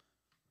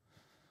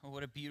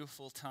What a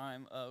beautiful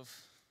time of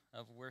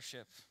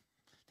worship.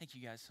 Thank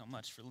you guys so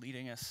much for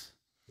leading us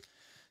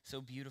so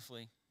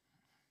beautifully.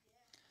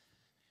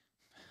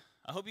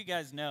 I hope you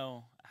guys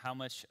know how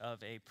much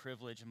of a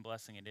privilege and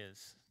blessing it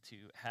is to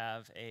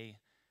have a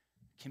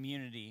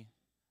community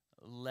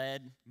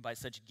led by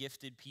such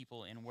gifted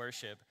people in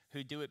worship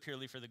who do it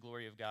purely for the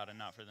glory of God and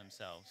not for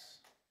themselves.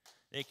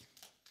 It's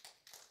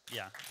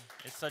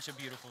such a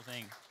beautiful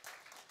thing.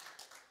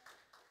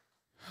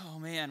 Oh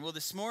man, well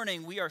this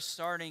morning we are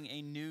starting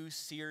a new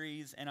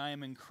series and I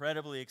am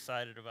incredibly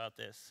excited about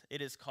this. It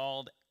is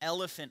called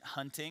Elephant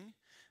Hunting.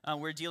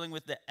 We're dealing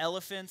with the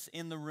elephants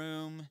in the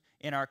room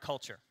in our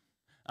culture.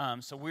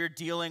 So we're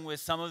dealing with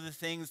some of the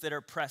things that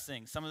are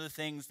pressing, some of the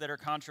things that are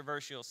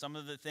controversial, some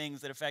of the things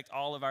that affect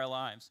all of our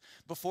lives.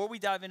 Before we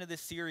dive into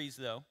this series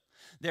though,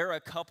 there are a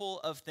couple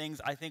of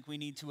things I think we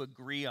need to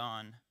agree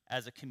on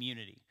as a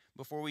community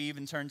before we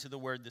even turn to the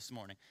word this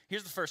morning.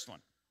 Here's the first one.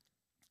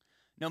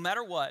 No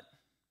matter what,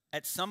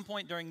 at some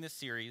point during this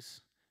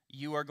series,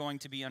 you are going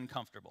to be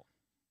uncomfortable.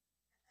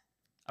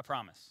 I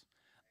promise.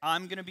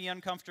 I'm going to be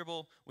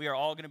uncomfortable. We are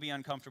all going to be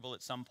uncomfortable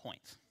at some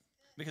point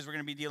because we're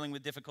going to be dealing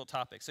with difficult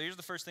topics. So here's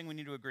the first thing we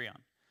need to agree on.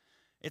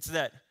 It's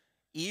that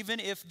even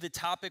if the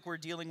topic we're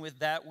dealing with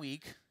that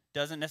week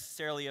doesn't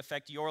necessarily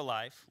affect your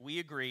life, we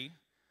agree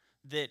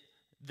that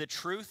the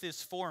truth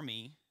is for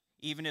me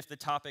even if the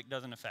topic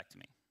doesn't affect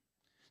me.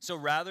 So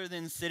rather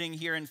than sitting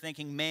here and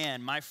thinking,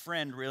 man, my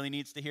friend really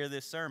needs to hear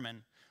this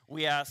sermon,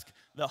 we ask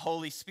the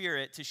Holy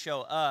Spirit to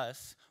show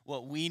us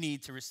what we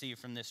need to receive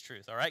from this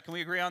truth. All right, can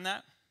we agree on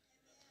that?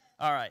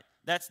 All right,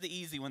 that's the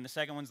easy one. The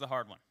second one's the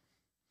hard one.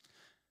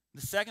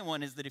 The second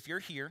one is that if you're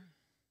here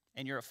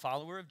and you're a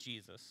follower of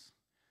Jesus,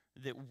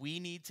 that we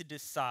need to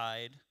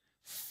decide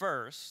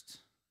first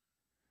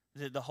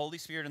that the Holy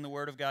Spirit and the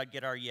Word of God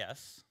get our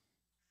yes,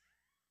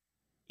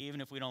 even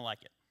if we don't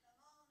like it.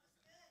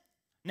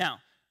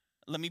 Now,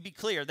 let me be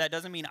clear, that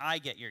doesn't mean I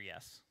get your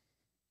yes.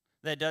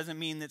 That doesn't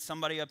mean that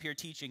somebody up here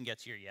teaching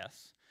gets your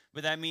yes.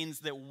 But that means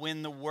that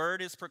when the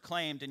word is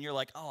proclaimed and you're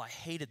like, oh, I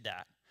hated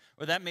that,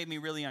 or that made me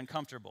really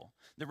uncomfortable,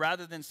 that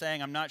rather than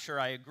saying, I'm not sure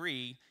I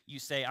agree, you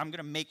say, I'm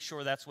going to make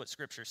sure that's what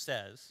Scripture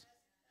says.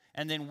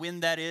 And then when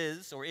that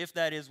is, or if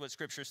that is what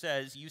Scripture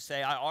says, you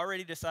say, I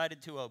already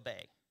decided to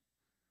obey.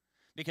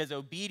 Because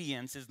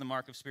obedience is the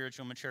mark of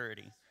spiritual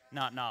maturity,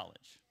 not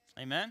knowledge.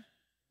 Amen?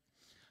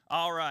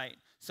 All right.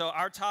 So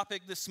our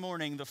topic this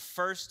morning, the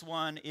first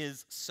one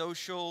is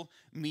social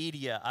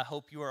media. I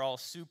hope you are all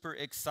super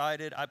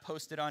excited. I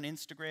posted on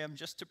Instagram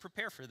just to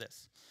prepare for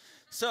this.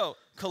 So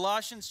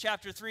Colossians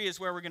chapter 3 is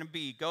where we're going to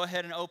be. Go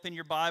ahead and open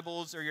your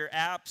Bibles or your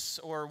apps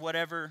or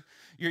whatever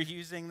you're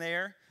using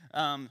there.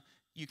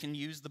 You can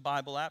use the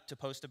Bible app to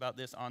post about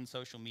this on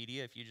social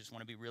media if you just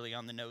want to be really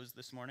on the nose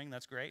this morning.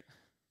 That's great.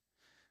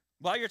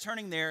 While you're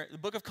turning there, the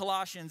book of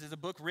Colossians is a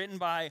book written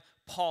by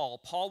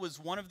Paul. Paul was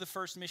one of the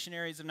first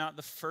missionaries, if not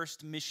the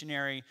first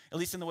missionary, at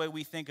least in the way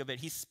we think of it.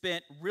 He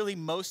spent really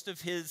most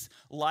of his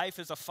life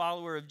as a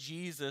follower of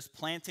Jesus,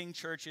 planting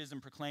churches and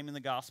proclaiming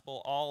the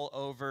gospel all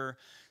over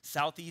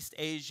Southeast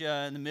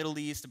Asia and the Middle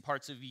East and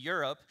parts of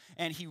Europe.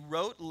 And he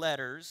wrote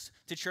letters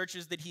to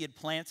churches that he had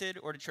planted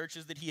or to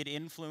churches that he had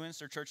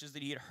influenced or churches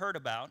that he had heard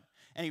about.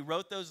 And he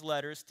wrote those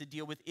letters to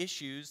deal with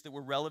issues that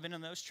were relevant in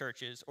those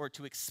churches or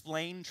to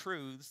explain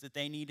truths that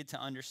they needed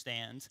to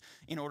understand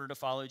in order to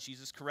follow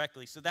Jesus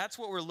correctly. So that's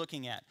what we're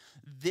looking at.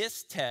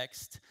 This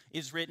text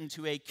is written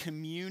to a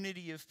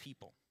community of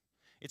people.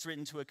 It's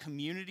written to a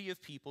community of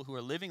people who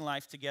are living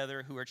life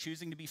together, who are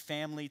choosing to be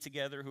family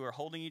together, who are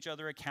holding each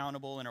other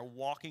accountable and are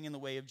walking in the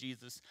way of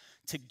Jesus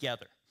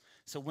together.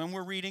 So when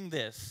we're reading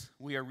this,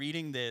 we are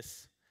reading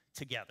this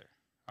together.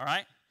 All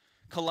right?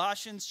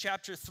 Colossians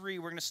chapter 3,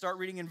 we're going to start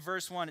reading in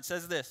verse 1. It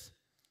says this,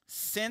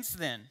 since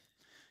then,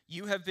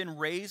 you have been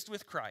raised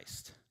with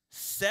Christ.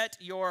 Set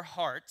your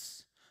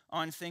hearts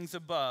on things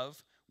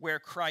above where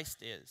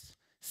Christ is,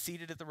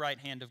 seated at the right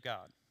hand of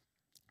God.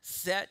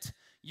 Set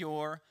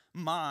your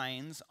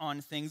minds on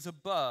things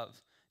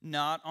above,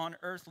 not on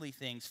earthly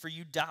things, for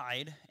you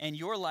died, and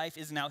your life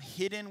is now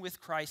hidden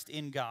with Christ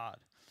in God.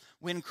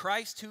 When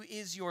Christ, who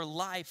is your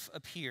life,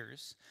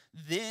 appears,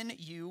 then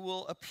you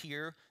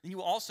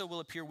also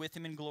will appear with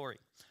him in glory.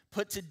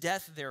 Put to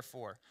death,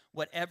 therefore,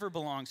 whatever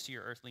belongs to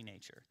your earthly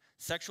nature: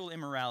 sexual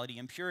immorality,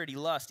 impurity,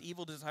 lust,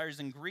 evil desires,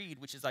 and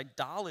greed, which is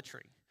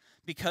idolatry.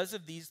 Because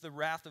of these, the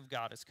wrath of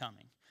God is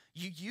coming.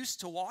 You used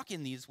to walk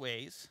in these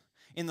ways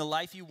in the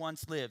life you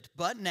once lived,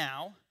 but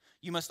now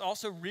you must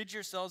also rid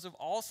yourselves of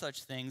all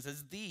such things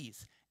as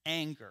these: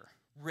 anger,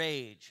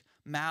 rage,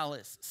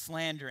 malice,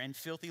 slander, and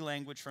filthy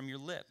language from your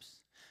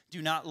lips.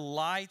 Do not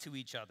lie to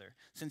each other,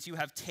 since you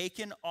have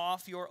taken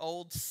off your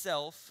old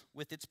self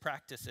with its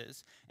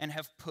practices and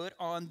have put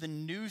on the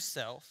new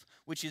self,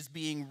 which is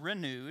being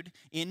renewed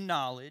in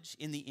knowledge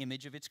in the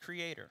image of its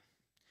creator.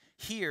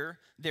 Here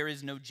there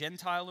is no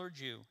Gentile or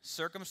Jew,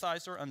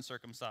 circumcised or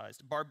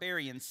uncircumcised,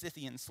 barbarian,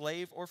 Scythian,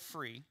 slave or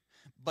free,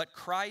 but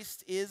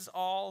Christ is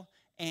all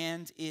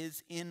and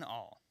is in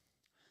all.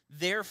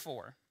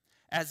 Therefore,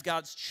 as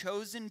God's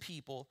chosen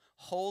people,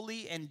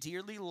 holy and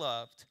dearly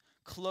loved,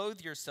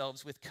 Clothe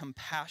yourselves with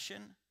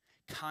compassion,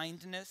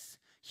 kindness,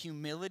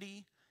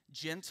 humility,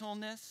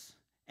 gentleness,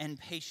 and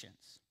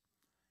patience.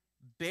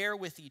 Bear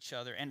with each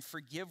other and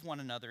forgive one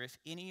another if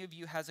any of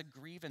you has a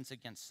grievance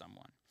against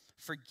someone.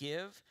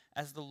 Forgive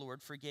as the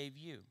Lord forgave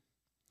you.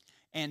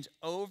 And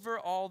over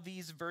all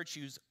these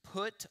virtues,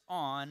 put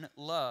on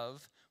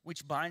love,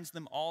 which binds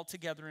them all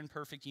together in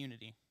perfect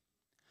unity.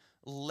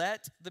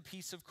 Let the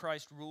peace of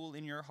Christ rule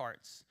in your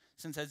hearts,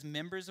 since as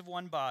members of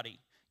one body,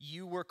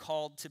 you were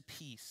called to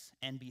peace,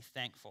 and be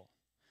thankful.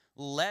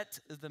 Let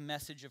the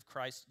message of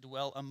Christ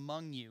dwell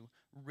among you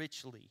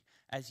richly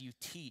as you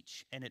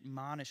teach and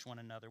admonish one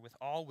another with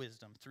all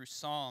wisdom through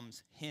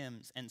psalms,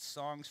 hymns, and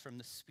songs from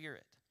the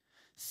Spirit,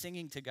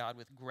 singing to God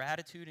with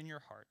gratitude in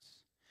your hearts.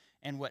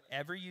 And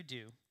whatever you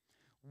do,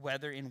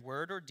 whether in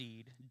word or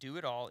deed, do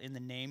it all in the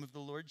name of the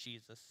Lord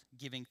Jesus,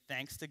 giving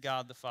thanks to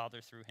God the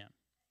Father through him.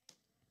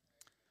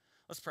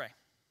 Let's pray.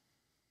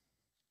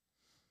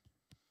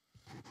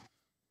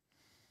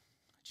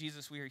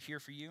 Jesus, we are here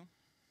for you.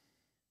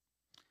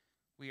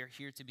 We are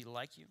here to be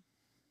like you,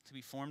 to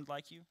be formed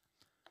like you.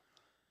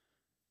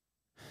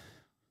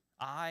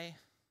 I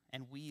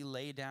and we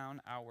lay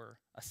down our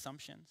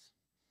assumptions,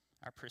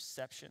 our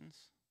perceptions.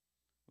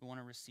 We want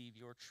to receive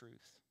your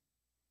truth.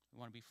 We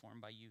want to be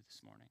formed by you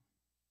this morning.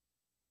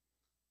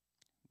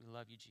 We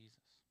love you, Jesus.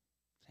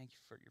 Thank you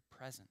for your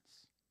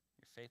presence,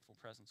 your faithful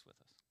presence with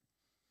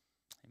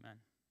us. Amen.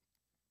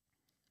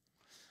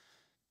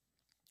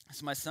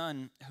 So my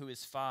son, who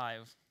is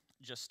 5,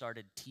 just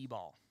started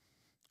T-ball,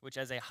 which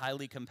as a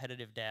highly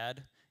competitive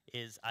dad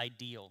is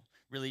ideal.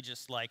 Really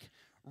just like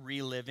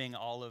reliving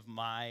all of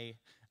my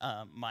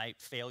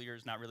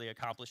failures, not really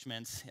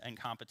accomplishments, and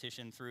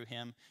competition through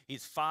him.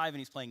 He's 5 and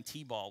he's playing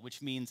T-ball,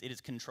 which means it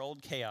is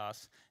controlled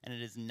chaos and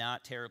it is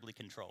not terribly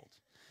controlled.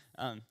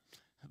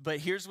 But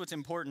here's what's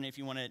important if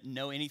you want to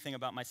know anything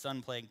about my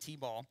son playing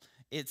T-ball.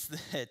 It's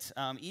that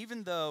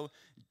even though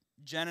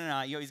Jen and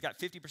I, he's got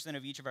 50%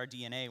 of each of our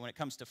DNA. When it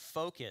comes to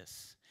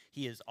focus,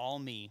 he is all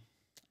me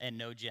and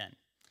no Jen,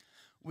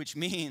 which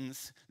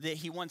means that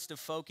he wants to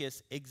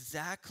focus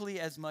exactly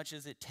as much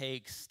as it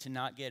takes to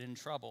not get in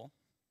trouble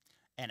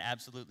and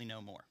absolutely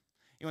no more.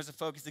 He wants to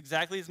focus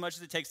exactly as much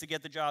as it takes to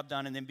get the job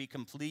done and then be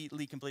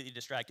completely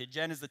distracted.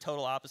 Jen is the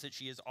total opposite.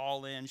 She is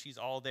all in. She's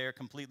all there,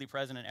 completely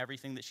present in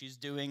everything that she's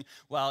doing,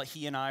 while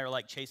he and I are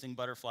like chasing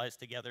butterflies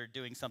together,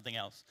 doing something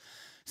else.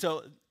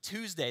 So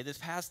this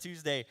past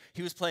Tuesday,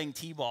 he was playing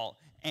T-ball,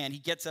 and he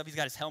gets up, he's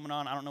got his helmet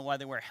on. I don't know why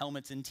they wear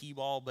helmets in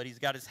T-ball, but he's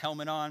got his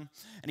helmet on,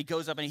 and he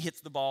goes up and he hits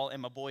the ball, and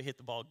my boy hit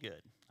the ball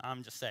good.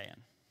 I'm just saying.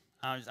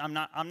 I'm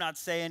not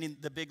saying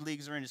the big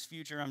leagues are in his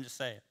future. I'm just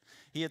saying.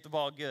 He hit the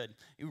ball good.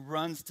 He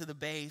runs to the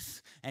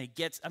base, and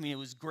it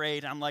was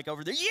great. I'm like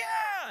over there,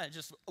 yeah,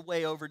 just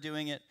way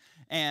overdoing it.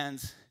 And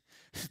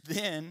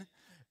then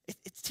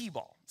it's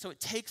T-ball. So it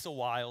takes a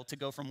while to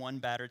go from one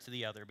batter to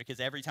the other because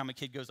every time a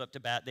kid goes up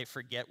to bat, they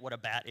forget what a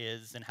bat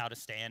is and how to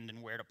stand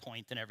and where to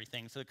point and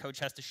everything. So the coach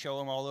has to show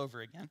them all over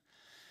again.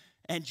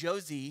 And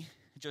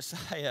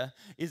Josiah,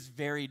 is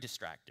very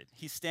distracted.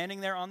 He's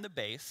standing there on the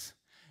base,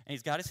 and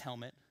he's got his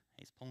helmet.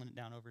 He's pulling it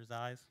down over his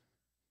eyes.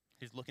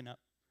 He's looking up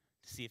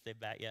to see if they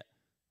bat yet.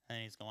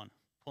 And he's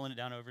pulling it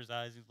down over his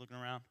eyes. He's looking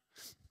around.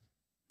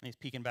 And he's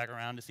peeking back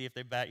around to see if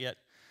they bat yet.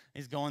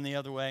 He's going the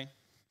other way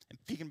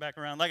and peeking back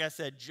around. Like I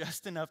said,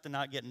 just enough to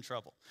not get in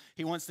trouble.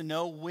 He wants to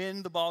know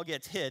when the ball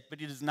gets hit, but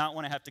he does not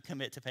want to have to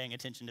commit to paying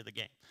attention to the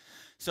game.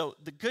 So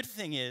the good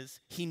thing is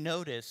he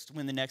noticed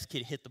when the next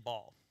kid hit the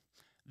ball.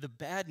 The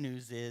bad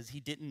news is he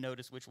didn't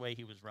notice which way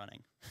he was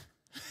running.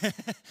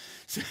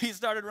 So he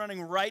started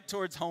running right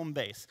towards home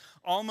base,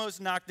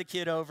 almost knocked the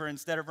kid over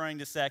instead of running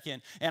to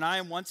second. And I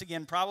am once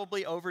again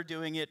probably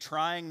overdoing it,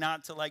 trying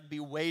not to be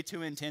way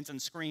too intense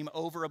and scream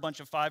over a bunch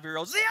of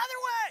 5-year-olds, the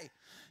other way!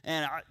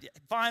 And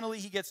finally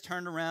he gets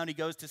turned around, he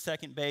goes to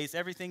second base,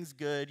 everything's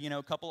good,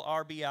 a couple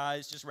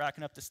RBIs, just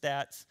racking up the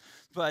stats.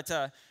 But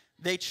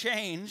they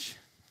change,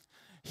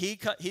 he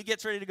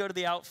gets ready to go to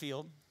the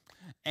outfield,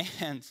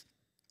 and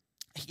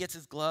he gets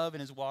his glove and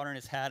his water and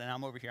his hat, and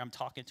I'm over here. I'm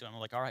talking to him. I'm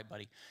like, all right,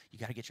 buddy, you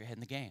got to get your head in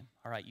the game.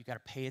 All right, you got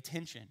to pay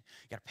attention.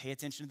 You got to pay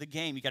attention to the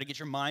game. You got to get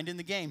your mind in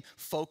the game.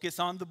 Focus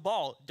on the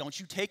ball. Don't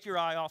you take your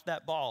eye off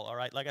that ball, all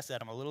right? Like I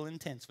said, I'm a little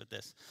intense with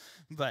this.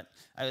 But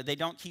they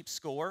don't keep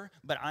score,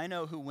 but I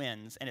know who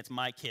wins, and it's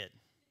my kid.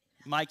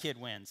 My kid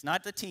wins.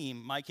 Not the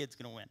team. My kid's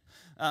going to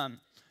win.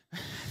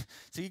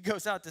 So he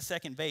goes out to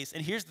second base,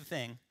 and here's the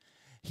thing.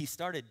 He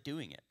started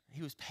doing it.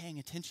 He was paying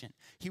attention.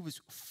 He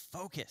was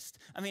focused.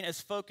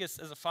 As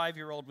focused as a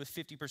 5-year-old with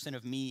 50%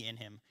 of me in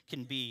him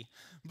can be.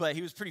 But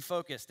he was pretty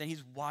focused. And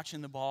he's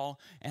watching the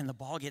ball, and the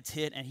ball gets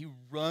hit, and he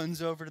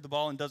runs over to the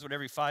ball and does what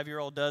every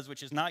 5-year-old does,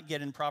 which is not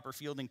get in proper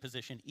fielding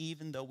position,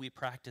 even though we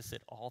practice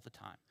it all the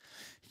time.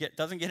 He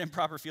doesn't get in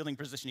proper fielding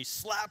position. He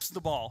slaps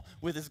the ball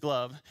with his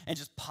glove and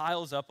just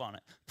piles up on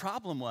it.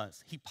 Problem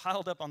was, he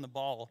piled up on the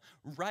ball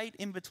right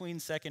in between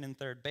second and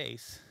third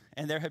base,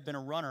 and there had been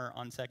a runner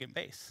on second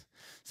base.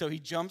 So he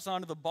jumps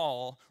onto the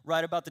ball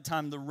right about the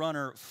time the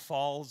runner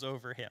falls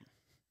over him.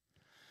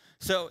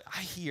 So I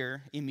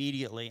hear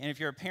immediately, and if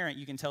you're a parent,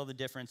 you can tell the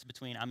difference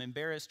between I'm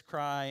embarrassed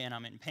cry and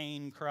I'm in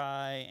pain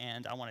cry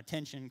and I want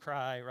attention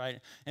cry, right?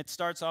 It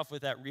starts off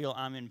with that real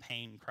I'm in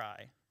pain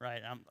cry,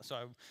 right? So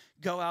I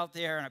go out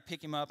there and I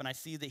pick him up and I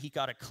see that he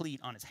got a cleat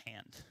on his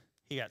hand.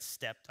 He got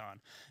stepped on.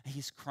 And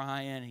he's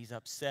crying, he's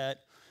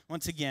upset.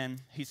 Once again,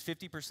 he's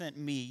 50%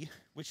 me,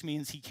 which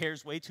means he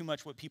cares way too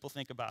much what people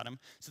think about him.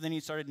 So then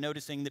he started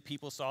noticing that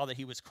people saw that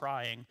he was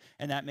crying,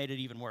 and that made it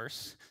even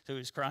worse. So he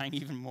was crying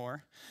even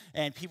more.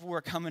 And people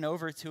were coming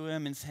over to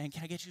him and saying,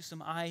 "Can I get you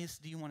some ice?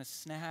 Do you want a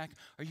snack?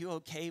 Are you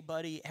okay,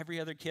 buddy?" Every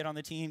other kid on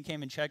the team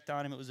came and checked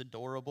on him. It was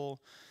adorable.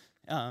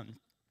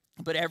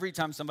 But every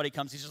time somebody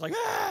comes, he's just like,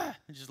 "Ah!"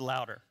 and just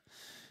louder.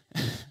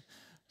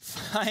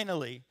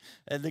 Finally,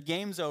 the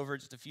game's over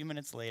just a few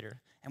minutes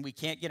later, and we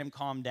can't get him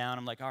calmed down.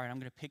 I'm like, all right, I'm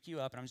going to pick you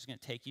up, and I'm just going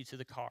to take you to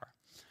the car.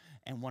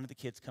 And one of the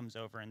kids comes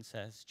over and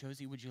says,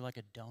 "Josie, would you like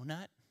a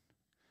donut?"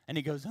 And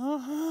he goes,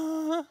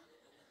 "Uh-huh."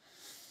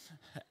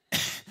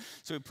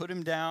 So we put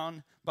him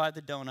down by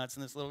the donuts,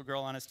 and this little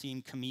girl on his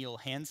team, Camille,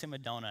 hands him a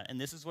donut. And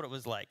this is what it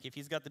was like. If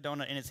he's got the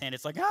donut in his hand,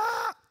 it's like,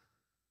 "Ah!"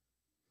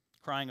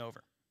 Crying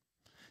over.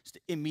 Just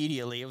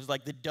immediately, it was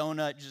like the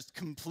donut just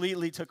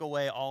completely took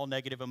away all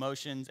negative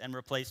emotions and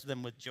replaced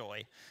them with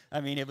joy.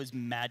 I mean, it was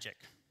magic.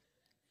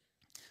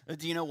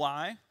 Do you know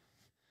why?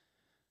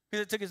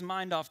 Because it took his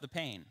mind off the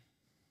pain,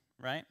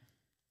 right?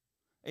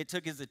 It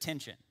took his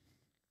attention.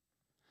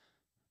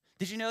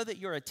 Did you know that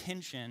your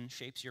attention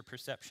shapes your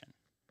perception?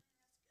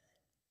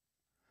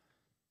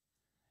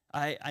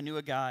 I knew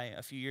a guy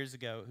a few years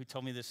ago who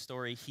told me this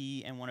story.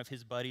 He and one of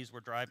his buddies were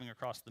driving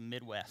across the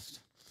Midwest.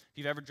 If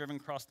you've ever driven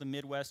across the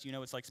Midwest, you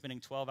know it's like spending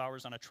 12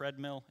 hours on a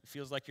treadmill. It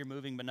feels like you're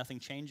moving, but nothing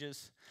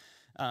changes.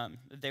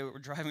 They were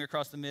driving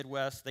across the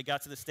Midwest. They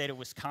got to the state of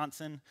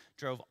Wisconsin,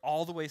 drove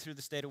all the way through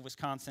the state of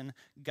Wisconsin,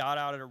 got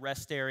out at a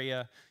rest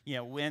area,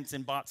 went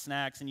and bought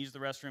snacks and used the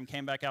restroom,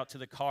 came back out to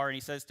the car, and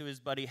he says to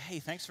his buddy, "Hey,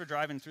 thanks for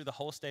driving through the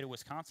whole state of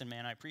Wisconsin,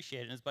 man. I appreciate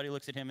it." And his buddy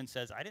looks at him and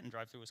says, "I didn't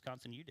drive through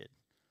Wisconsin, you did."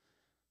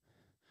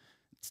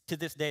 To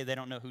this day, they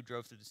don't know who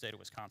drove through the state of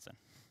Wisconsin.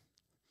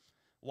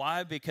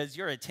 Why? Because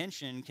your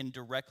attention can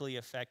directly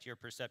affect your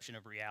perception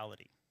of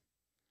reality,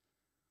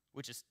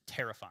 which is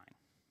terrifying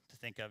to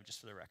think of, just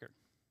for the record.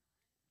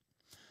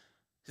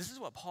 This is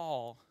what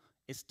Paul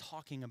is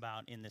talking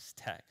about in this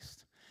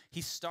text.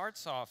 He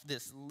starts off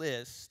this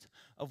list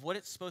of what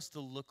it's supposed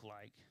to look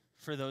like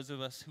for those of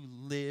us who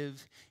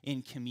live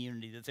in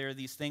community, that there are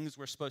these things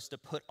we're supposed to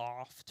put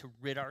off, to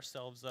rid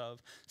ourselves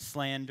of: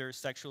 slander,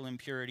 sexual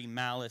impurity,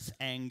 malice,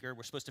 anger.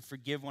 We're supposed to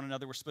forgive one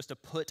another. We're supposed to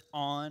put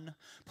on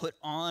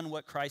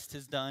what Christ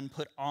has done,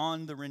 put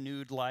on the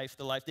renewed life,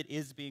 the life that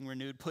is being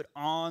renewed, put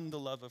on the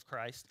love of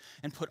Christ,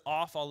 and put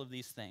off all of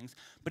these things.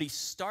 But he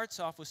starts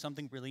off with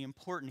something really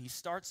important. He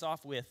starts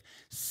off with,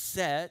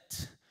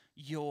 set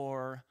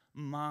your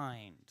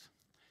mind.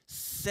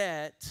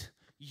 Set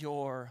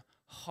your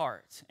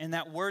heart. And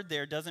that word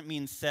there doesn't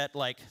mean set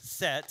like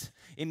set.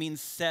 It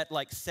means set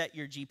like set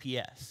your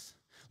GPS.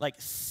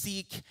 Like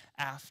seek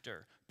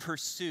after,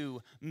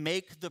 pursue,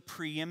 make the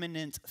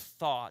preeminent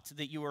thought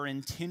that you are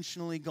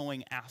intentionally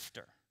going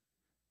after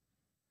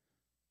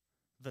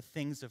the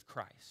things of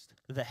Christ,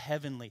 the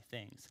heavenly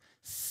things.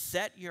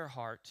 Set your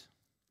heart,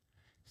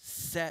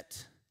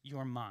 set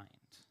your mind.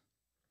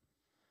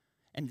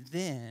 And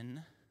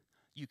then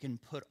you can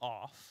put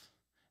off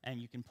and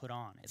you can put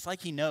on. It's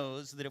like he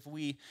knows that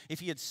if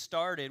he had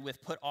started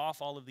with put off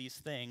all of these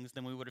things,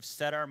 then we would have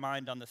set our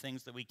mind on the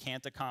things that we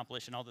can't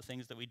accomplish and all the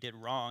things that we did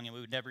wrong, and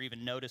we would never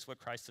even notice what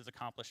Christ has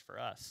accomplished for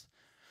us.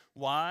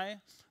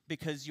 Why?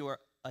 Because your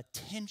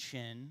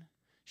attention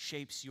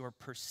shapes your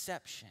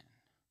perception.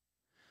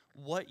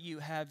 What you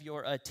have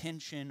your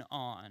attention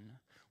on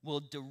will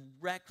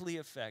directly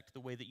affect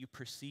the way that you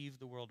perceive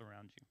the world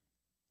around you.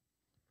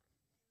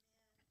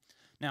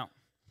 Now,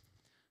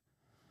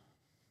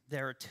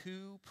 there are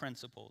two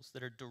principles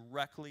that are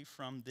directly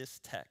from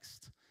this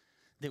text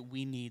that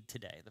we need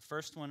today. The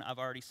first one I've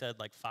already said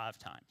like 5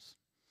 times.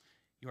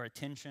 Your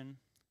attention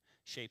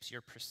shapes your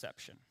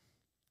perception.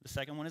 The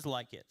second one is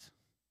like it.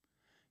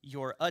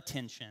 Your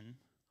attention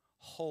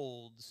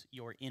holds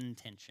your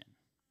intention.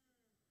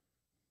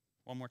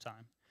 One more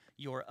time.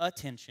 Your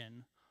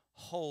attention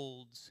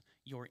holds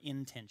your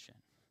intention.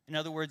 In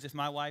other words, if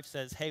my wife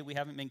says, "Hey, we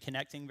haven't been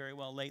connecting very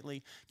well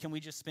lately, can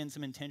we just spend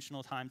some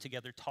intentional time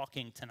together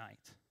talking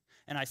tonight?"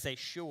 And I say,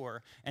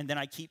 "Sure," and then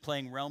I keep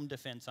playing Realm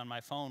Defense on my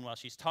phone while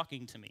she's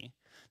talking to me,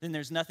 then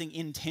there's nothing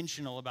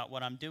intentional about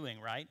what I'm doing,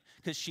 right?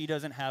 Because she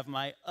doesn't have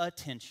my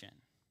attention.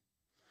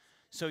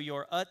 So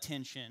your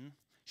attention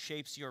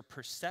shapes your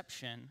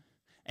perception,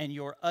 and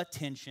your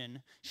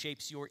attention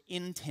shapes your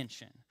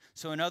intention.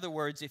 So in other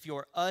words, if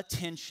your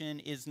attention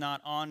is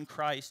not on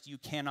Christ, you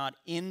cannot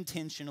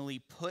intentionally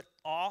put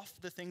off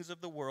the things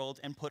of the world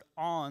and put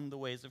on the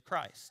ways of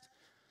Christ.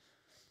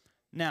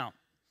 Now,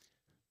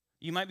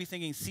 you might be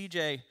thinking,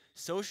 CJ,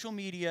 social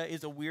media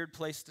is a weird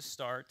place to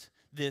start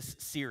this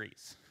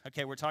series.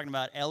 Okay, we're talking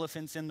about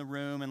elephants in the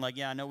room, and like,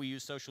 yeah, I know we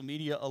use social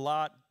media a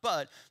lot,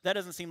 but that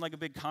doesn't seem like a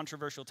big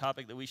controversial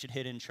topic that we should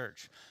hit in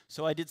church.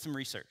 So I did some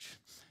research.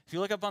 If you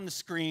look up on the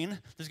screen,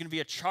 there's going to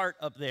be a chart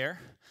up there.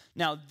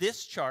 Now,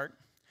 this chart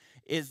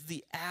is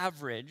the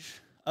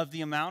average of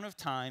the amount of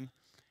time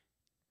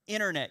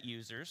internet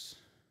users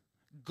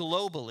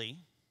globally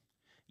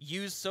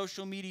use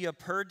social media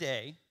per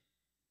day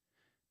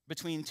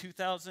between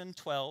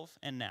 2012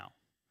 and now.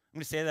 I'm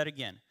going to say that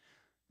again.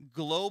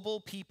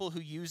 Global people who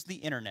use the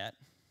internet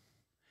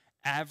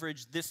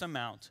average this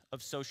amount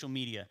of social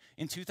media.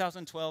 In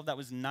 2012, that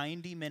was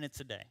 90 minutes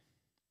a day.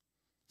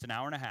 It's an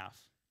hour and a half.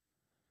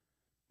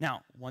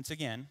 Now, once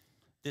again,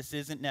 this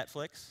isn't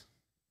Netflix.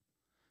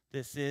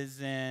 This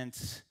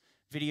isn't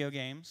video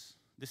games.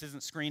 This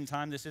isn't screen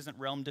time. This isn't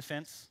Realm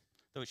Defense,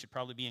 though it should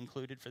probably be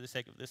included for the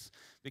sake of this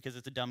because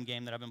it's a dumb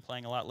game that I've been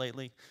playing a lot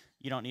lately.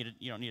 You don't need to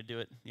do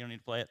it. You don't need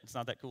to play it. It's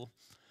not that cool.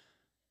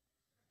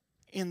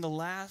 In the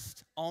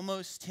last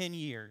almost 10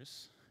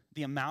 years,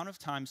 the amount of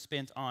time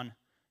spent on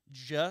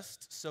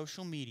just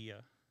social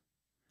media,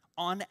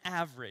 on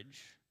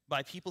average,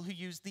 by people who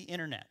use the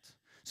internet.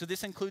 So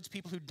this includes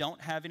people who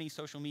don't have any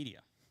social media.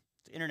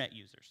 It's internet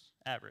users,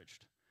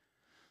 averaged.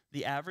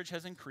 The average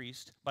has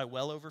increased by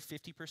well over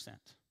 50%.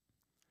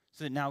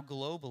 So that now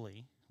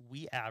globally,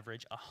 we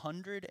average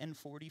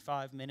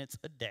 145 minutes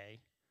a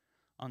day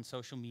on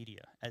social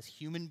media as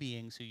human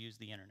beings who use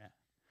the internet.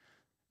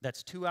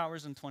 That's 2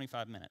 hours and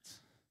 25 minutes.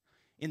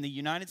 In the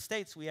United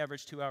States, we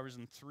average 2 hours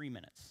and 3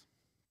 minutes.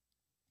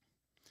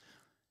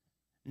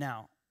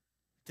 Now,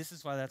 this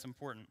is why that's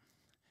important.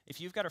 If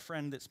you've got a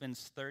friend that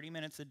spends 30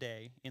 minutes a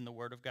day in the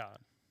Word of God,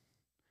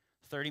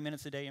 30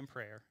 minutes a day in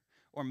prayer,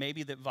 or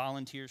maybe that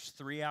volunteers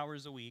 3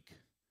 hours a week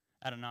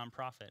at a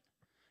nonprofit,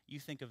 you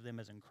think of them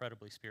as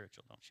incredibly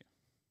spiritual, don't you?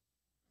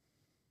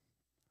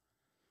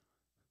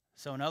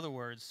 So in other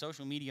words,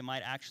 social media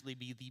might actually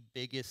be the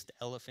biggest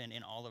elephant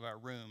in all of our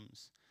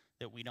rooms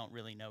that we don't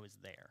really know is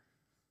there.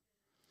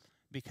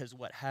 Because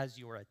what has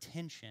your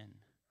attention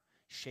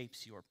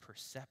shapes your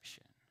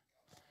perception.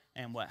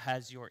 And what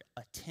has your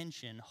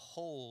attention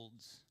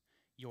holds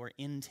your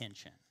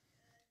intention.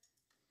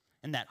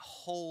 And that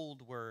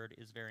hold word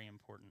is very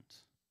important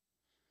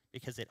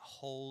because it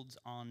holds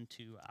on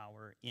to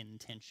our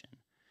intention.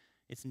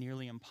 It's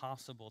nearly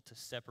impossible to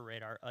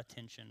separate our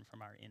attention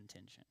from our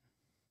intention.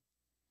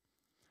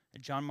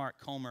 John Mark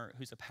Comer,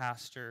 who's a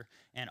pastor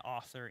and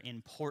author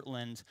in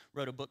Portland,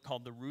 wrote a book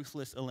called The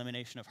Ruthless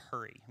Elimination of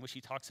Hurry, in which he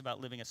talks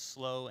about living a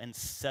slow and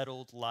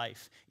settled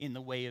life in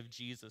the way of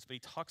Jesus. But he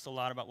talks a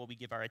lot about what we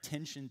give our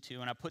attention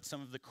to. And I put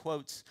some of the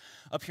quotes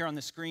up here on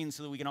the screen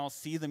so that we can all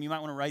see them. You might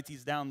want to write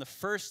these down. The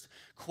first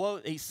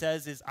quote he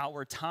says is,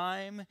 "Our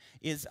time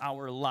is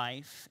our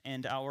life,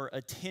 and our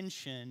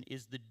attention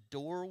is the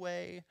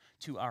doorway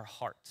to our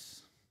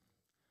hearts."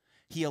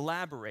 He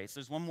elaborates.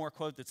 There's one more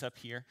quote that's up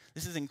here.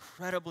 This is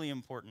incredibly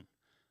important.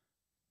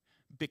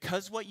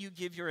 "Because what you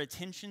give your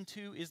attention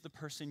to is the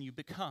person you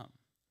become.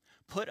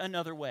 Put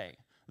another way,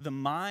 the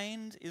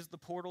mind is the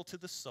portal to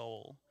the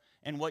soul,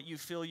 and what you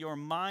fill your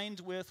mind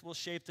with will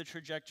shape the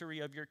trajectory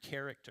of your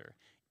character.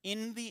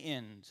 In the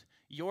end,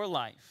 your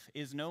life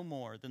is no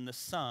more than the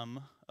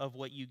sum of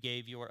what you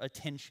gave your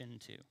attention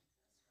to."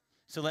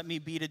 So let me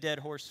beat a dead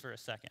horse for a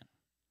second.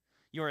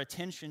 Your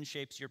attention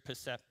shapes your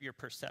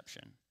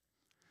perception.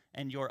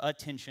 And your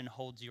attention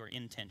holds your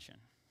intention.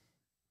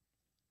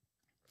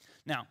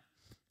 Now,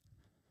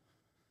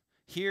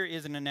 here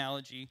is an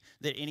analogy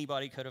that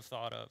anybody could have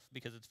thought of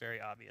because it's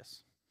very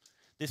obvious.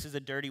 This is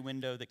a dirty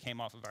window that came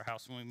off of our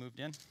house when we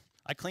moved in.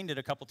 I cleaned it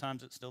a couple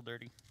times, it's still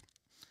dirty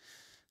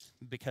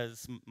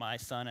because my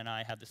son and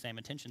I have the same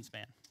attention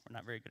span. We're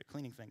not very good at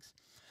cleaning things.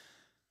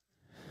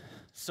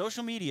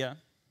 Social media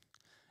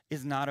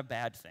is not a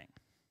bad thing.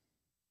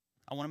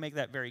 I want to make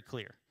that very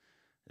clear.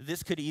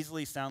 This could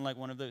easily sound like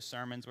one of those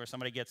sermons where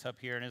somebody gets up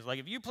here and is like,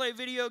 if you play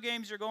video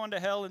games, you're going to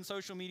hell and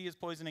social media is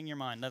poisoning your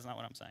mind. That's not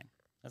what I'm saying.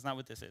 That's not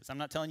what this is. I'm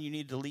not telling you you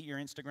need to delete your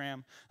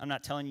Instagram. I'm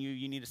not telling you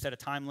you need to set a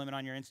time limit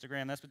on your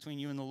Instagram. That's between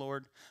you and the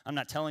Lord. I'm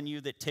not telling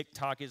you that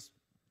TikTok is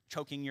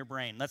choking your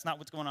brain. That's not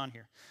what's going on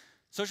here.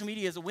 Social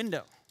media is a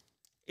window.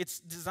 It's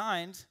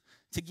designed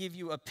to give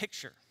you a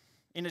picture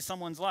into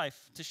someone's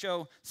life, to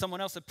show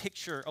someone else a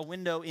picture, a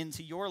window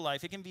into your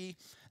life. It can be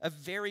a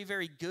very,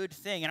 very good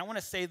thing. And I want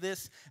to say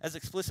this as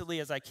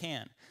explicitly as I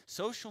can.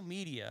 Social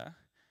media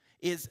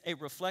is a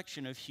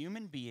reflection of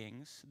human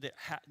beings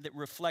that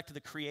reflect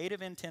the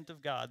creative intent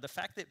of God. The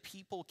fact that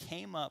people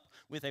came up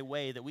with a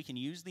way that we can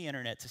use the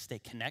internet to stay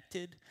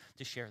connected,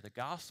 to share the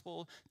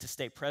gospel, to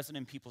stay present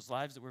in people's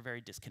lives that we're very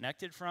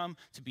disconnected from,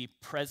 to be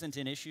present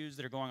in issues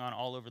that are going on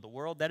all over the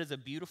world, that is a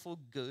beautiful,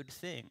 good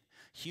thing.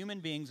 Human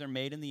beings are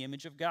made in the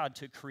image of God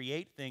to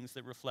create things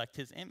that reflect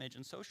his image.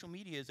 And social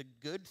media is a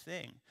good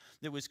thing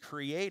that was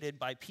created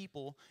by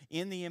people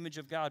in the image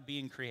of God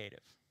being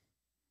creative.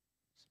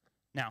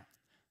 Now,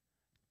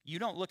 you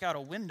don't look out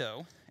a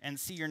window and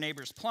see your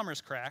neighbor's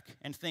plumber's crack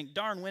and think,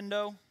 darn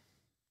window.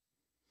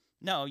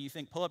 No, you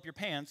think pull up your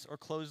pants or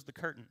close the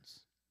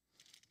curtains.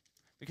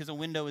 Because a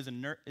window is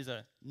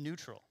a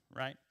neutral,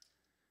 right?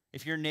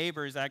 If your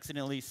neighbors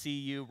accidentally see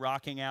you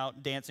rocking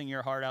out, dancing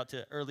your heart out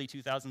to early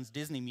 2000s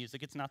Disney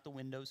music, it's not the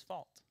window's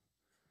fault.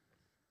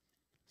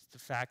 It's the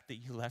fact that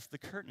you left the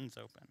curtains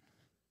open,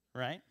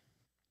 right?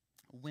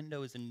 A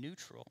window is a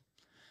neutral,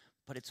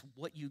 but it's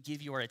what you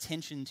give your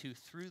attention to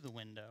through the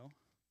window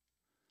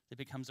that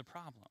becomes a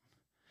problem.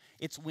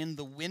 It's when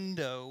the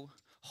window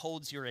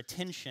holds your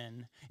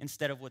attention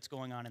instead of what's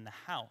going on in the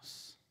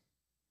house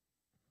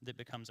that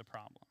becomes a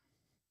problem,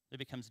 that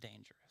becomes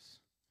dangerous.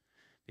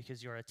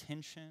 Because your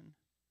attention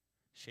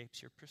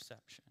shapes your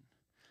perception.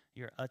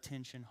 Your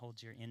attention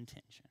holds your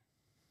intention.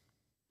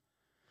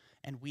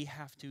 And we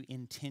have to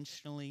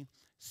intentionally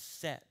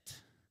set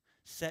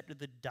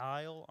the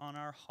dial on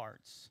our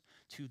hearts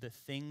to the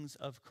things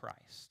of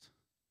Christ.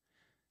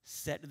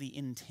 Set the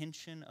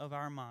intention of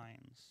our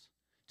minds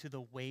to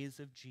the ways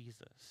of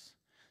Jesus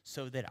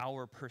so that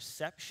our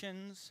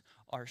perceptions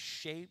are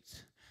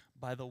shaped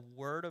by the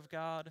Word of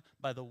God,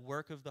 by the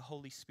work of the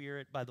Holy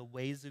Spirit, by the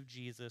ways of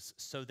Jesus,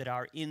 so that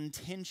our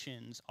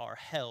intentions are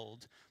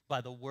held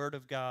by the Word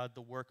of God,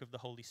 the work of the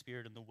Holy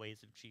Spirit, and the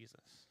ways of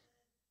Jesus.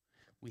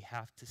 We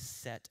have to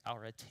set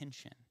our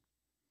attention.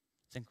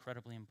 It's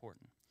incredibly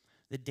important.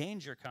 The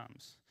danger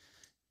comes,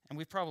 and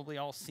we've probably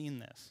all seen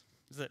this,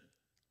 is that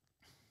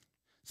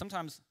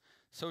sometimes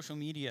social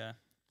media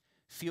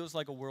feels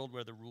like a world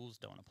where the rules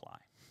don't apply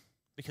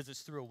because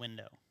it's through a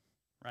window.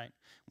 Right?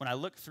 When I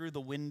look through the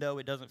window,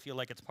 it doesn't feel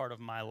like it's part of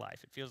my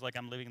life. It feels like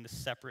I'm living this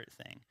separate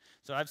thing.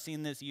 So I've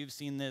seen this, you've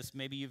seen this,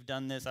 maybe you've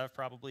done this, I've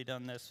probably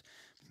done this.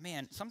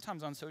 Man,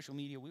 sometimes on social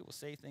media, we will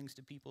say things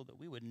to people that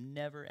we would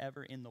never,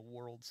 ever in the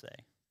world say.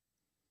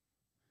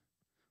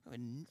 We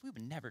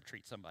would never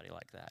treat somebody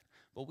like that.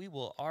 But we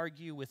will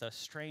argue with a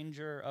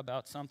stranger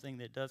about something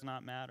that does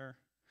not matter,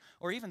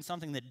 or even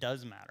something that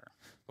does matter.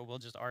 But we'll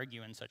just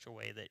argue in such a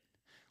way that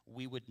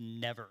we would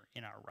never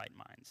in our right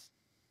minds.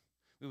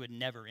 We would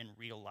never in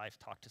real life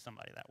talk to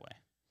somebody that way.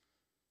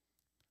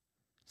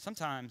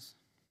 Sometimes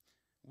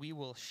we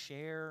will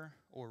share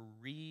or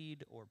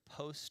read or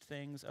post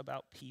things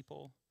about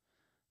people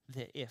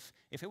that if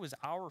it was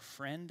our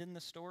friend in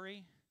the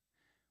story,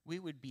 we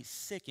would be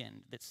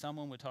sickened that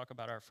someone would talk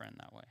about our friend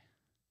that way.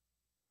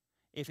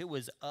 If it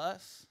was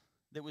us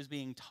that was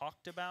being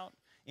talked about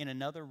in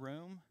another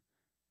room,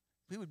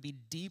 we would be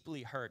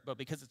deeply hurt. But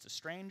because it's a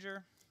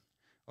stranger,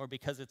 or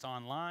because it's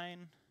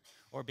online,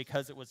 or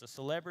because it was a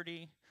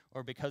celebrity,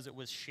 or because it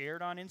was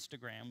shared on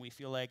Instagram, we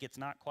feel like it's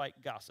not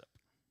quite gossip.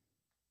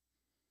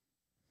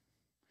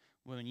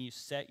 When you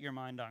set your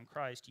mind on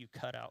Christ, you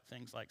cut out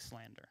things like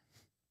slander.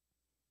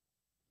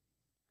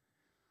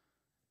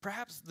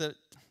 Perhaps the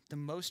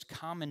most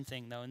common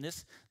thing, though, and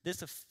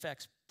this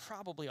affects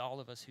probably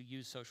all of us who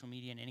use social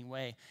media in any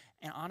way,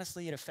 and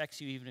honestly, it affects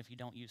you even if you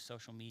don't use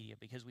social media,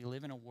 because we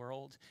live in a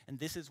world, and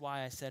this is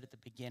why I said at the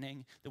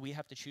beginning that we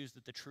have to choose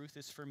that the truth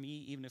is for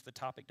me, even if the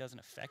topic doesn't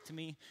affect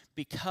me,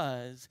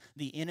 because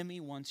the enemy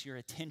wants your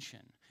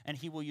attention, and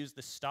he will use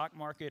the stock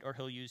market, or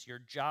he'll use your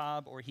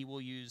job, or he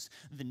will use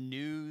the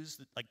news,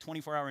 like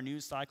 24-hour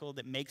news cycle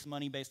that makes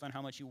money based on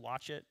how much you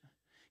watch it.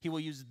 He will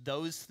use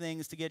those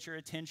things to get your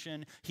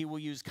attention. He will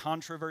use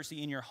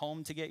controversy in your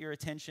home to get your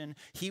attention.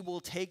 He will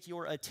take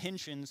your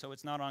attention so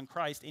it's not on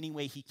Christ any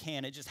way he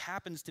can. It just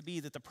happens to be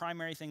that the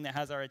primary thing that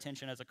has our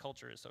attention as a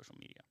culture is social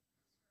media.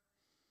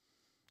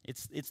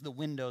 It's the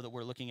window that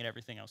we're looking at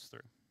everything else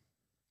through.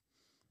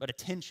 But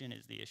attention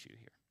is the issue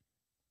here.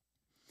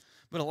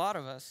 But a lot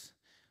of us,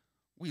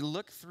 we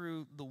look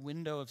through the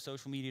window of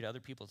social media to other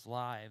people's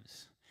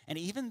lives, and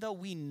even though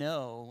we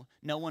know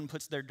no one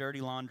puts their dirty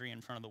laundry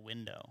in front of the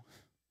window,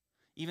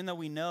 even though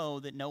we know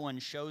that no one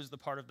shows the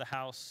part of the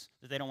house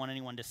that they don't want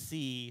anyone to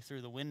see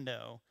through the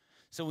window,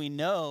 so we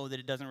know that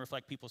it doesn't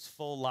reflect people's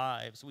full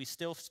lives, we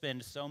still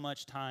spend so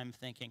much time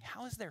thinking,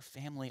 how is their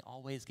family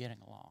always getting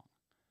along?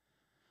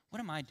 What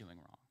am I doing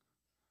wrong?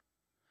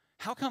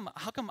 How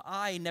come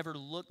I never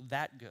look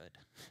that good?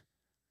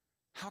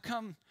 How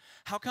come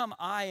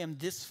I am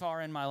this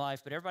far in my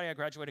life, but everybody I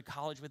graduated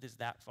college with is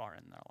that far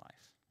in their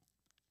life?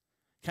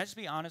 Can I just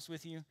be honest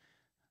with you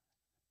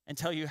and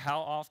tell you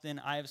how often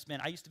I have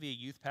spent? I used to be a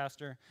youth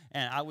pastor,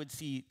 and I would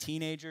see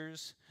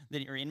teenagers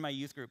that are in my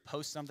youth group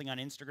post something on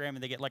Instagram,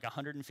 and they get like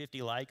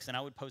 150 likes, and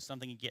I would post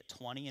something and get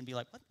 20 and be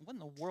like, what in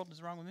the world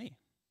is wrong with me?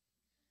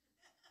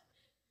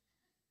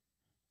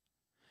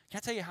 Can I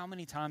tell you how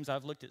many times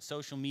I've looked at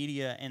social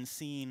media and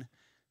seen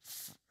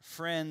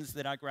friends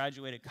that I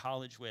graduated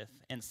college with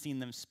and seen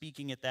them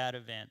speaking at that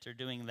event or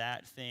doing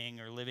that thing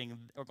or living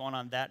or going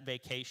on that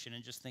vacation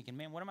and just thinking,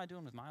 man, what am I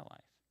doing with my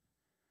life?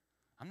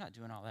 I'm not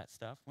doing all that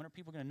stuff. When are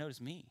people going to notice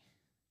me?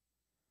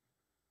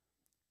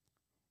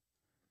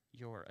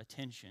 Your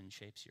attention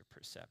shapes your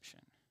perception.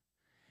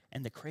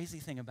 And the crazy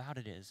thing about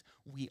it is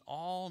we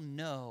all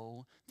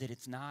know that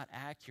it's not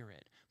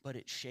accurate, but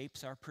it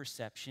shapes our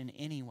perception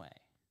anyway.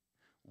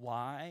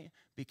 Why?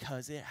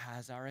 Because it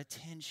has our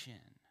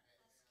attention.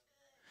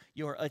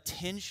 Your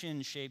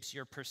attention shapes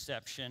your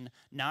perception,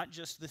 not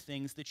just the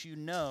things that you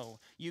know.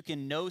 You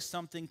can know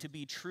something to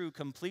be true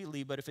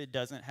completely, but if it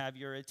doesn't have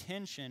your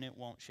attention, it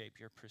won't shape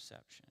your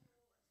perception.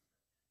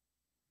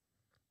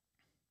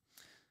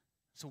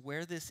 So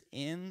where this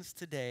ends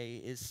today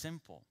is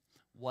simple.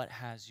 What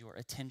has your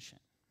attention?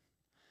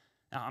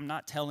 Now, I'm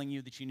not telling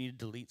you that you need to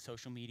delete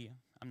social media.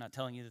 I'm not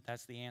telling you that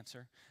that's the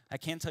answer. I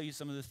can tell you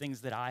some of the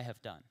things that I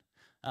have done.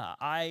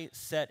 I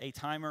set a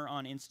timer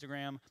on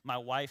Instagram. My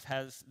wife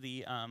has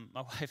the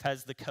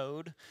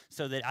code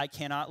so that I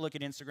cannot look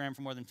at Instagram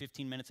for more than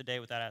 15 minutes a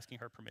day without asking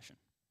her permission.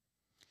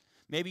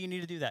 Maybe you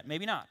need to do that.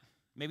 Maybe not.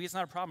 Maybe it's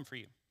not a problem for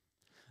you.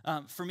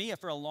 For me,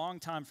 for a long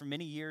time, for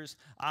many years,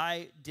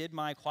 I did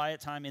my quiet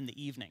time in the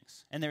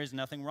evenings. And there is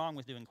nothing wrong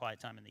with doing quiet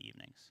time in the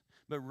evenings.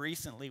 But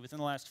recently, within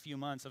the last few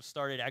months, I've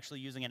started actually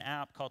using an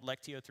app called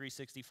Lectio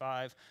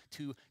 365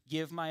 to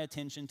give my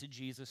attention to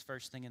Jesus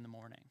first thing in the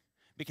morning.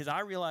 Because I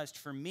realized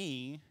for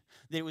me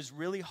that it was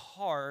really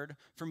hard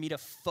for me to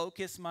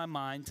focus my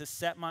mind, to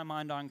set my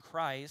mind on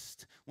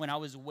Christ when I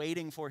was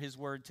waiting for his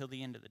word till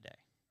the end of the day.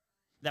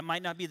 That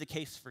might not be the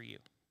case for you.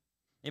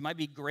 It might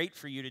be great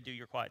for you to do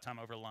your quiet time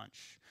over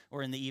lunch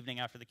or in the evening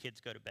after the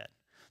kids go to bed.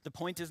 The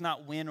point is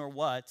not when or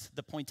what.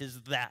 The point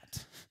is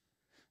that.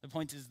 The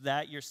point is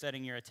that you're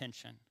setting your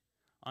attention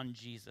on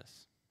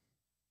Jesus.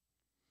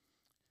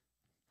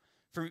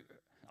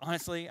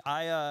 Honestly,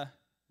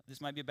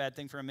 this might be a bad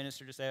thing for a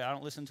minister to say. I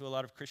don't listen to a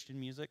lot of Christian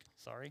music.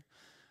 Sorry.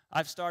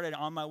 I've started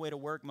on my way to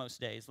work most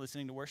days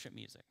listening to worship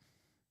music.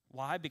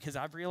 Why? Because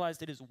I've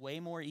realized it is way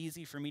more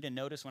easy for me to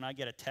notice when I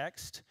get a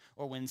text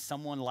or when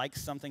someone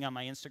likes something on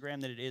my Instagram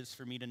than it is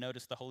for me to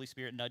notice the Holy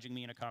Spirit nudging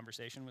me in a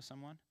conversation with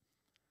someone.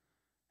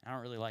 I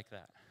don't really like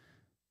that.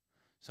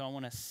 So I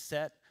want to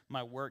set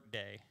my work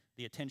day,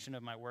 the attention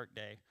of my work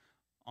day,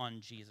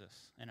 on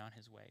Jesus and on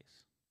his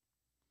ways.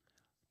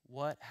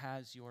 What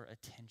has your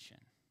attention?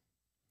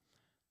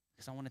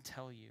 Because I want to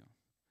tell you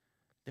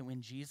that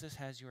when Jesus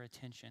has your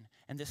attention,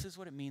 and this is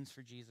what it means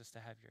for Jesus to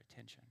have your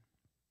attention.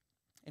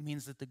 It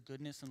means that the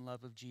goodness and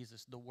love of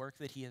Jesus, the work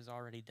that he has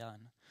already done,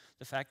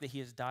 the fact that he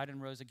has died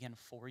and rose again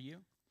for you,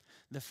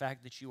 the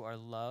fact that you are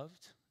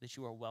loved, that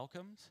you are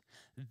welcomed,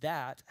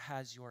 that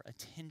has your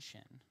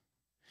attention.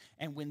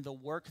 And when the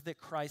work that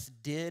Christ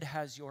did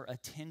has your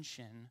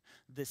attention,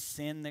 the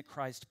sin that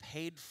Christ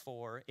paid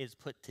for is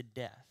put to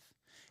death.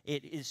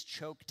 It is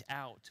choked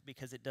out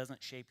because it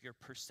doesn't shape your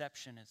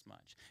perception as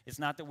much. It's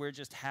not that we're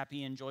just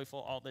happy and joyful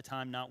all the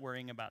time, not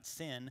worrying about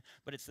sin,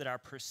 but it's that our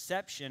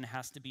perception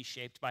has to be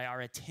shaped by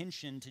our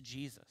attention to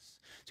Jesus,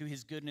 to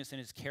his goodness and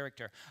his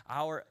character.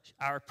 Our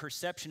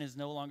perception is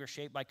no longer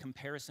shaped by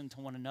comparison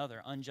to one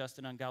another, unjust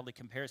and ungodly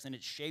comparison.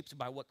 It's shaped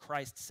by what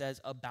Christ says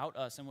about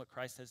us and what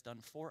Christ has done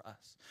for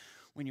us.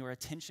 When your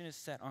attention is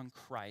set on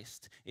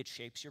Christ, it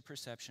shapes your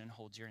perception and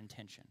holds your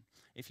intention.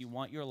 If you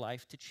want your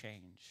life to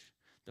change,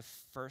 the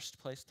first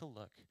place to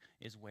look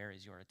is where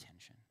is your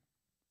attention.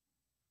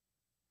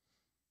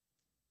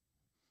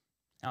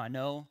 Now, I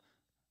know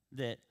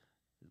that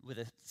with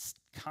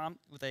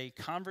a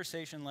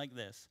conversation like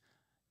this,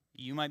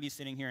 you might be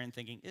sitting here and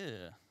thinking,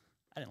 ew,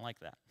 I didn't like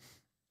that.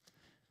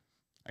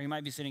 Or you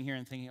might be sitting here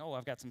and thinking, oh,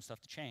 I've got some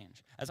stuff to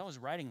change. As I was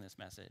writing this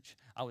message,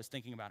 I was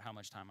thinking about how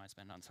much time I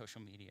spend on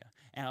social media.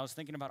 And I was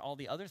thinking about all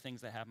the other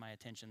things that have my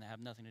attention that have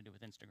nothing to do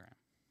with Instagram.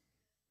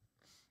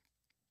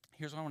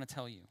 Here's what I want to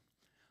tell you.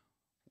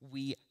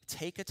 We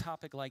take a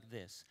topic like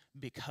this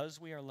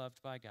because we are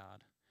loved by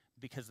God,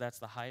 because that's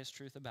the highest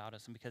truth about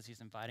us, and because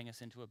he's inviting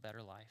us into a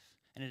better life.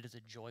 And it is a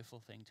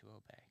joyful thing to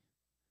obey.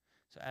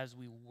 So as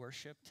we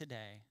worship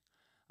today,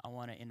 I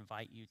want to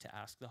invite you to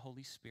ask the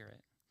Holy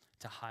Spirit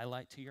to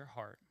highlight to your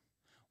heart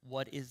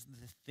what is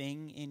the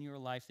thing in your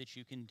life that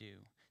you can do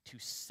to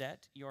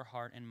set your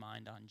heart and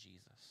mind on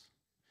Jesus.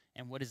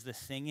 And what is the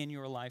thing in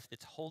your life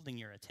that's holding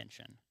your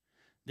attention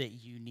that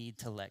you need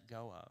to let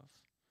go of,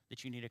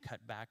 that you need to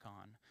cut back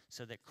on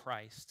so that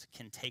Christ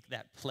can take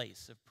that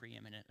place of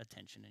preeminent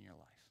attention in your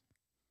life.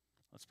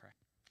 Let's pray.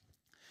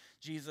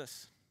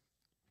 Jesus,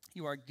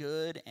 you are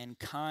good and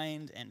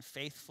kind and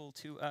faithful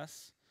to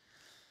us.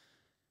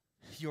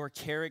 Your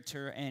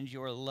character and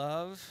your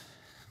love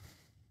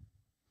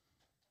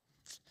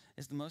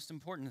is the most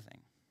important thing.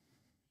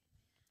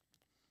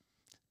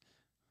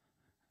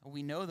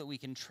 We know that we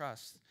can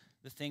trust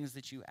the things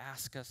that you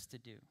ask us to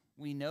do.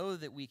 We know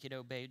that we could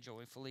obey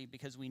joyfully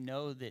because we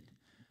know that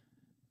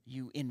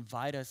you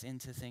invite us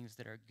into things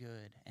that are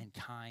good and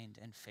kind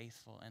and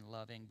faithful and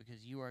loving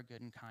because you are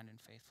good and kind and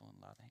faithful and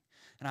loving.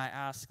 And I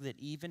ask that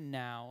even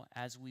now,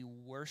 as we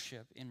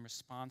worship in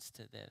response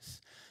to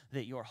this,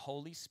 that your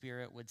Holy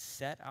Spirit would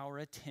set our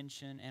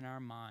attention and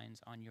our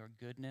minds on your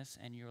goodness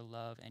and your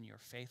love and your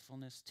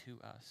faithfulness to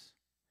us.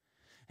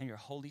 And your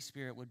Holy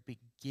Spirit would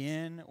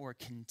begin or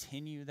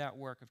continue that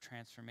work of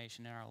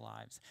transformation in our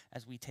lives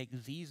as we take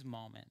these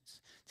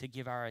moments to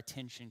give our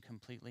attention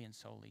completely and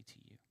solely to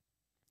you.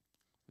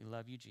 We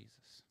love you,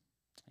 Jesus.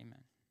 Amen.